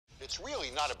it's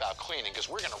really not about cleaning, because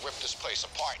we're going to rip this place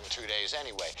apart in 2 days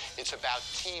anyway. It's about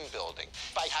team building.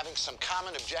 By having some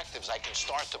common objectives, I can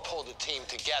start to pull the team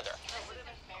together.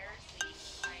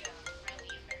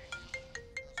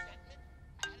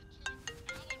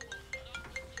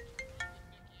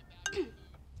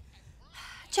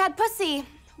 Chad Pussy,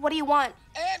 what do you want?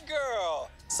 Ed girl!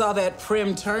 Saw that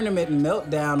prim tournament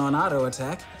meltdown on Auto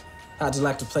Attack. How'd you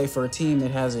like to play for a team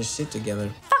that has their shit together?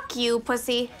 Fuck you,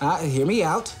 Pussy. Hear me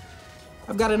out.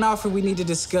 I've got an offer we need to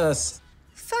discuss.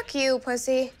 Fuck you,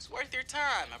 Pussy. It's worth your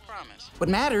time, I promise. What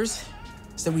matters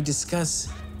is that we discuss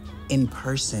in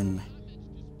person.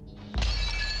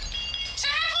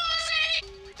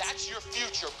 That's your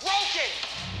future. Broken!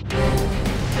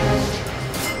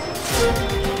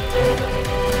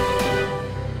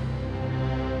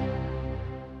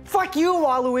 Fuck you,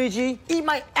 Waluigi! Eat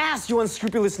my ass, you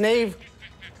unscrupulous knave!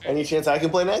 Any chance I can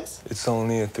play next? It's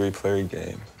only a 3-player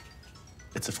game.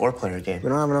 It's a 4-player game. We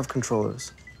don't have enough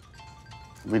controllers.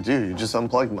 We do. You just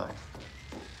unplugged mine.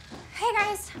 Hey,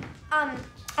 guys. I'm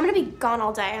gonna be gone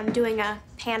all day. I'm doing a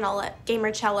panel at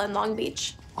Gamercella in Long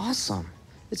Beach. Awesome.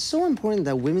 It's so important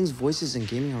that women's voices in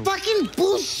gaming are fucking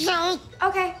bullshit!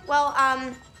 Okay, well,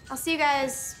 I'll see you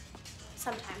guys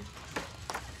sometime.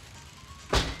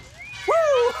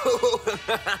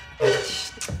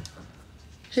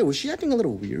 Hey, was she acting a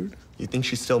little weird? You think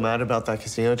she's still mad about that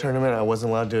casino tournament I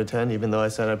wasn't allowed to attend, even though I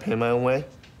said I'd pay my own way?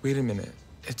 Wait a minute.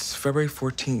 It's February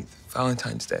 14th,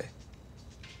 Valentine's Day.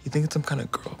 You think it's some kind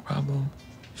of girl problem?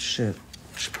 Shit.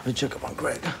 I should probably check up on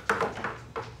Greg.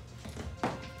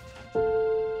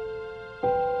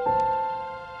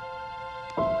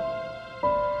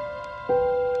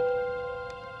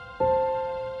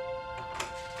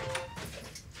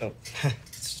 Oh.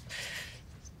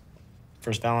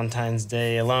 First Valentine's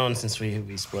Day alone since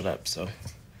we split up, so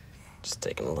just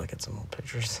taking a look at some old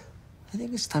pictures. I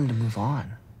think it's time to move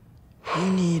on.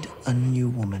 You need a new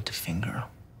woman to finger.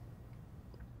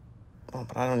 Oh,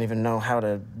 but I don't even know how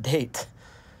to date.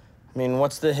 I mean,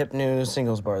 what's the hip new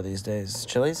singles bar these days?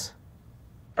 Chili's?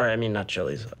 Or, I mean, not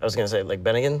Chili's. I was gonna say, like,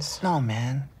 Bennigan's? No,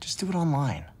 man. Just do it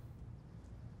online.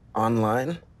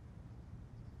 Online?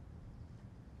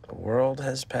 The world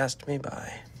has passed me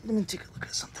by. Let me take a look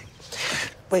at something.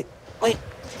 Wait.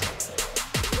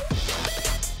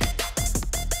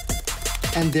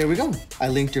 And there we go. I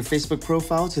linked your Facebook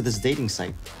profile to this dating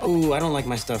site. Ooh, I don't like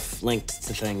my stuff linked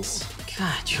to things.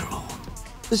 God, you're old.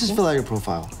 Let's just fill out your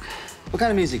profile. What kind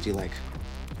of music do you like?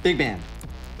 Big band?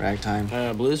 Ragtime?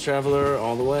 Blues Traveler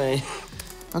all the way.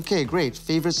 Okay, great.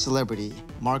 Favorite celebrity?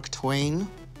 Mark Twain?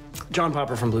 John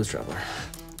Popper from Blues Traveler.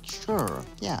 Sure,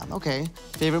 yeah, okay.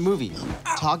 Favorite movie?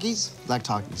 Talkies? Black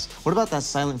Talkies. What about that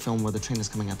silent film where the train is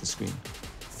coming out the screen?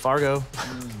 Fargo.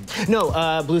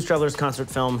 No, Blues Traveler's concert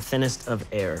film, Thinnest of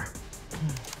Air.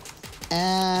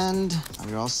 And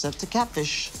we're all set to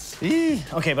catfish.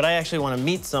 Okay, but I actually want to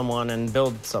meet someone and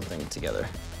build something together.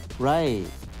 Right.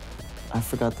 I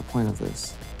forgot the point of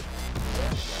this.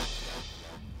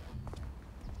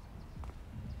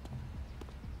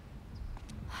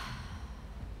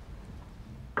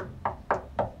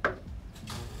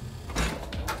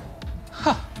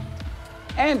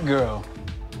 Ant girl,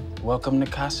 welcome to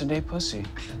Casa de Pussy.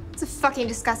 It's a fucking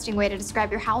disgusting way to describe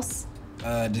your house.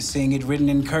 Does seeing it written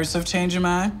in cursive change your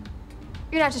mind?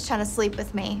 You're not just trying to sleep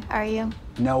with me, are you?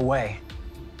 No way.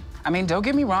 I mean, don't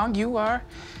get me wrong, you are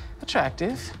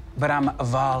attractive, but I'm a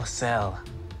vol cell.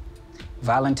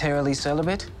 Voluntarily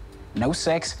celibate, no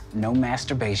sex, no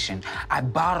masturbation. I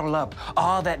bottle up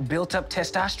all that built-up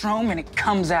testosterone and it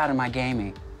comes out in my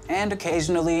gaming. And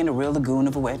occasionally in a real lagoon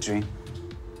of a wet dream.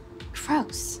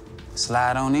 Gross.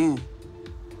 Slide on in.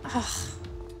 Ugh.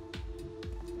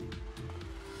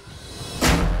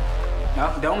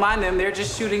 No, don't mind them. They're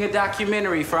just shooting a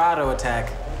documentary for Auto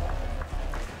Attack.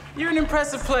 You're an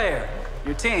impressive player.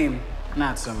 Your team,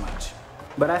 not so much.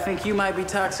 But I think you might be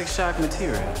toxic shock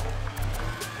material.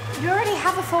 You already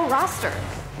have a full roster.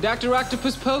 Dr.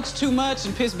 Octopus pokes too much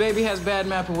and Piss Baby has bad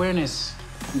map awareness.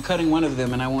 I'm cutting one of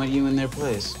them and I want you in their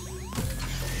place.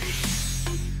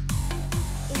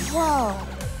 Whoa.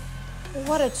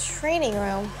 What a training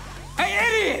room.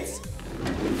 Hey, idiots!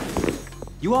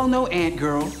 You all know Ant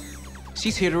Girl.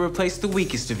 She's here to replace the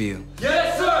weakest of you.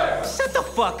 Yes, sir! Shut the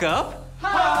fuck up! Ha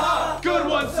ha! Good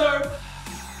one, sir!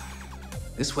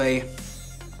 This way.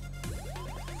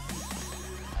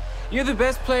 You're the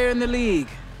best player in the league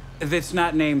that's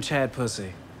not named Chad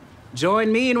Pussy. Join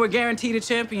me and we're guaranteed a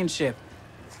championship.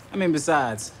 I mean,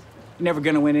 besides, you're never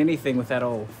gonna win anything with that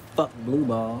old fuck blue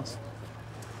balls.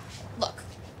 Look,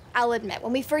 I'll admit,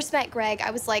 when we first met Greg,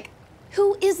 I was like,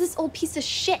 who is this old piece of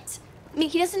shit? I mean,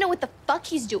 he doesn't know what the fuck fuck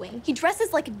he's doing. He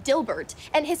dresses like Dilbert,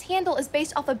 and his handle is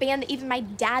based off a band that even my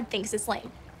dad thinks is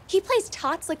lame. He plays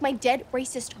tots like my dead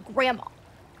racist grandma.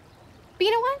 But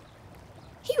you know what?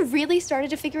 He really started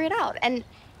to figure it out, and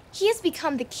he has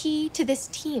become the key to this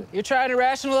team. You're trying to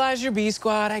rationalize your B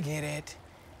squad, I get it.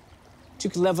 But you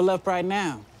can level up right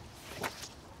now.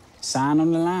 Sign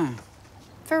on the line.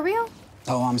 For real?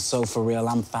 Oh, I'm so for real.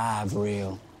 I'm 5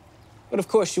 real. But of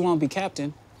course, you won't be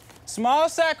captain. Small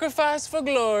sacrifice for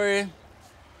glory.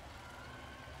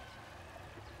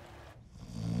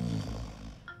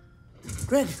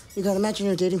 Greg, you gotta match in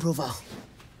your dating profile.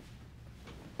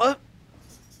 What?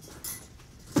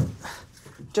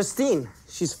 Justine.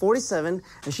 She's 47,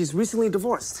 and she's recently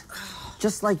divorced.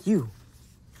 Just like you.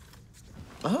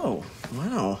 Oh,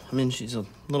 wow. I mean, she's a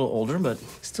little older, but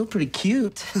still pretty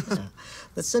cute.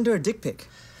 Let's send her a dick pic.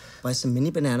 Buy some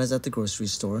mini bananas at the grocery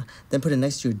store, then put it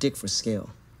next to your dick for scale.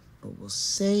 But we'll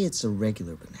say it's a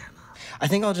regular banana. I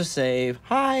think I'll just say,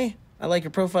 hi, I like your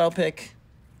profile pic.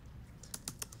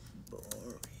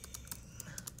 Boring.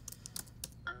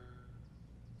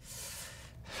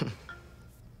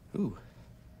 Ooh.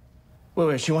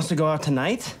 Wait, she wants to go out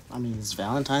tonight? I mean, it's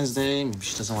Valentine's Day. Maybe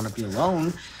she doesn't want to be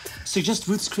alone. Suggest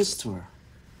Ruth's Chris to her.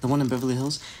 The one in Beverly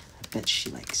Hills. I bet she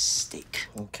likes steak.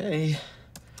 Okay.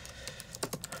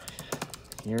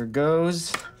 Here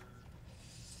goes.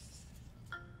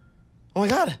 Oh my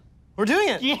God, we're doing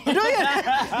it! Yeah. We're doing it!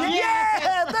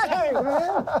 Yeah!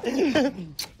 There!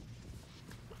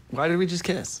 Why did we just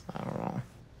kiss? I don't know.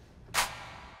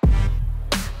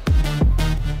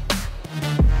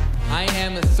 I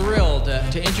am thrilled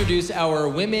to introduce our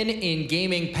Women in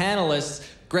Gaming panelists,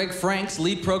 Greg Franks,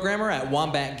 lead programmer at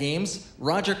Wombat Games,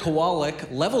 Roger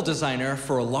Kowalik, level designer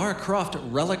for Lara Croft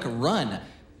Relic Run,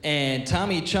 and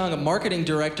Tommy Chung, marketing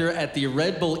director at the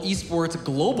Red Bull eSports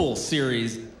Global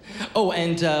Series. Oh,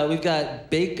 and we've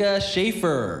got Becca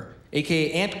Schaefer,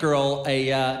 aka Ant Girl,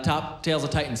 a top Tales of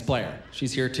Titans player.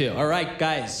 She's here too. All right,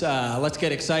 guys, let's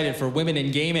get excited for Women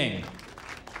in Gaming.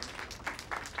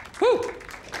 Woo!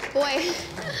 Boy,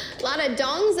 a lot of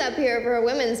dongs up here for a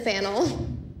women's panel.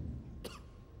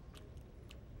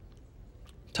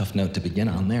 Tough note to begin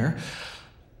on there.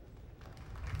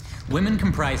 Women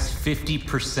comprise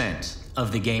 50%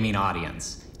 of the gaming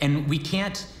audience, and we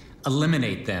can't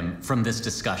eliminate them from this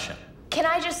discussion. Can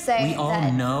I just say We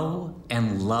all know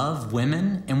and love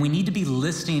women, and we need to be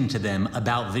listening to them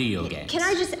about video games. Can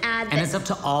I just add that... And it's up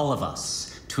to all of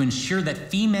us to ensure that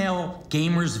female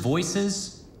gamers'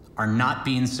 voices are not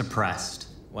being suppressed.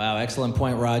 Wow, excellent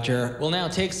point, Roger. We'll now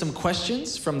take some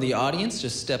questions from the audience.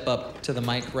 Just step up to the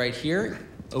mic right here.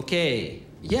 Okay,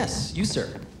 yes, you,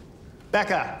 sir.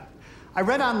 Becca, I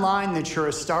read online that you're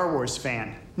a Star Wars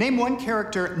fan. Name one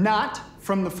character not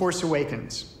from The Force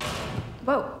Awakens.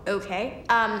 Whoa, okay.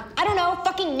 I don't know,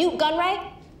 fucking Newt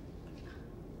Gunray?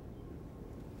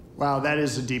 Wow, that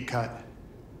is a deep cut.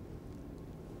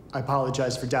 I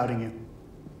apologize for doubting you.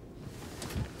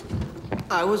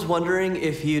 I was wondering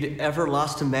if you'd ever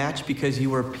lost a match because you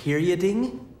were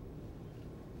perioding?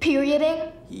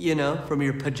 Perioding? You know, from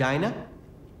your pagina?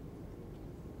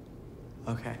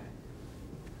 Okay.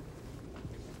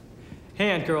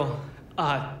 Hey, Ant Girl.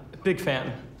 Big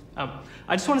fan.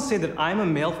 I just want to say that I'm a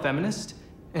male feminist,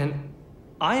 and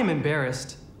I am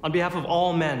embarrassed on behalf of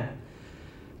all men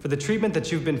for the treatment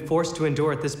that you've been forced to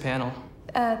endure at this panel.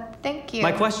 Thank you.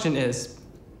 My question is,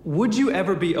 would you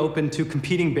ever be open to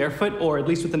competing barefoot, or at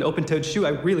least with an open-toed shoe? I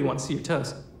really want to see your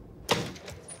toes.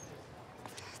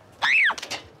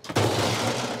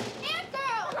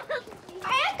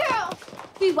 Ant Girl!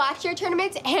 We watch your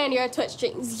tournaments and your Twitch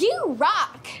streams. You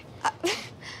rock!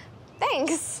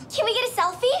 Thanks. Can we get a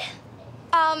selfie?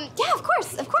 Yeah, of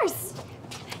course.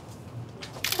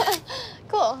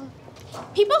 Cool.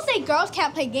 People say girls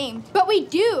can't play games, but we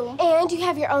do. And you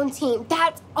have your own team.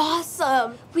 That's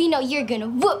awesome. We know you're gonna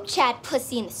whoop Chad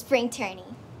pussy in the spring tourney.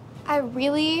 I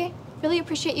really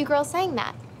appreciate you girls saying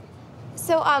that.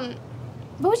 So,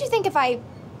 what would you think if I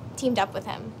teamed up with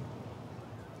him?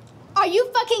 Are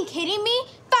you fucking kidding me?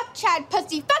 Fuck Chad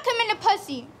pussy. Fuck him in the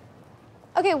pussy.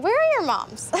 Okay, where are your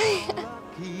moms?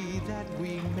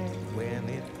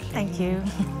 Thank you.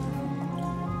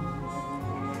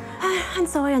 And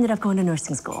so I ended up going to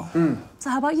nursing school. So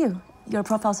how about you? Your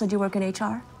profile said you work in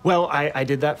HR? Well, I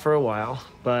did that for a while,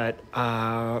 but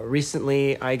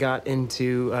recently I got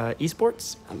into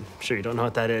eSports. I'm sure you don't know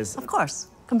what that is. Of course.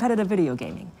 Competitive video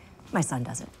gaming. My son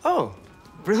does it. Oh,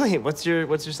 brilliant. What's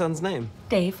your son's name?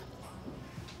 Dave.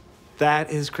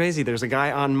 That is crazy. There's a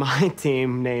guy on my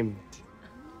team named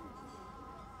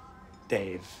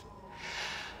Dave.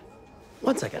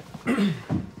 One second.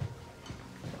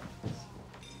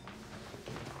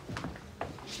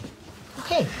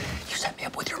 Hey, you set me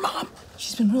up with your mom.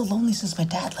 She's been real lonely since my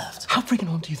dad left. How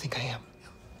freaking old do you think I am?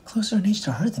 Closer in age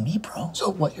to her than me, bro. So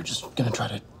what, you're just gonna try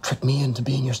to trick me into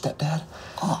being your stepdad?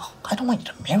 Oh, I don't want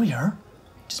you to marry her.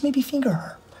 Just maybe finger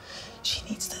her. She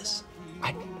needs this.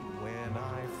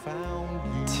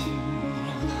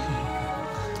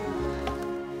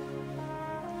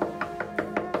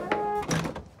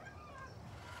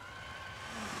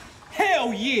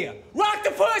 Hell yeah! Rock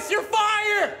the puss, you're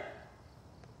fired!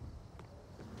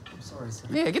 I'm sorry, sir.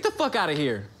 Yeah, get the fuck out of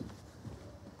here.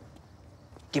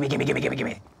 Gimme.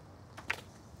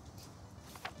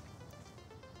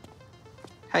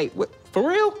 Hey, what, for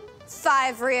real?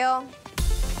 5 real.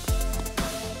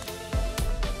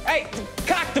 Hey,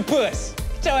 cock the puss.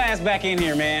 Get your ass back in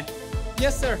here, man.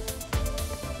 Yes, sir.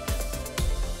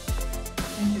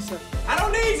 Thank you, sir. I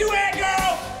don't need you, Ed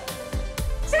girl!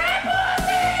 Say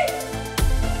pussy!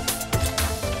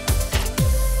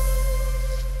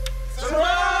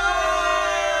 Surprise!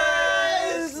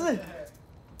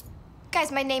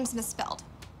 Guys, my name's misspelled.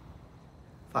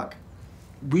 Fuck.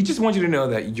 We just want you to know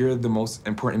that you're the most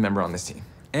important member on this team.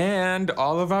 And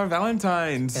all of our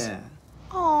Valentines. Yeah.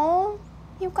 Oh,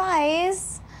 you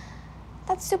guys.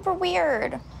 That's super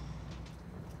weird.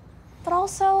 But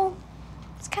also,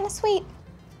 it's kind of sweet.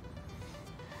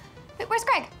 Wait, where's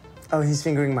Greg? Oh, he's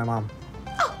fingering my mom.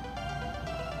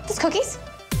 These cookies?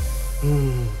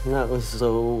 That was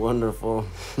so wonderful.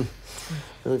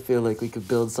 Really feel like we could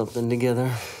build something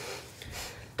together.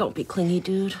 Don't be clingy,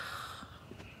 dude.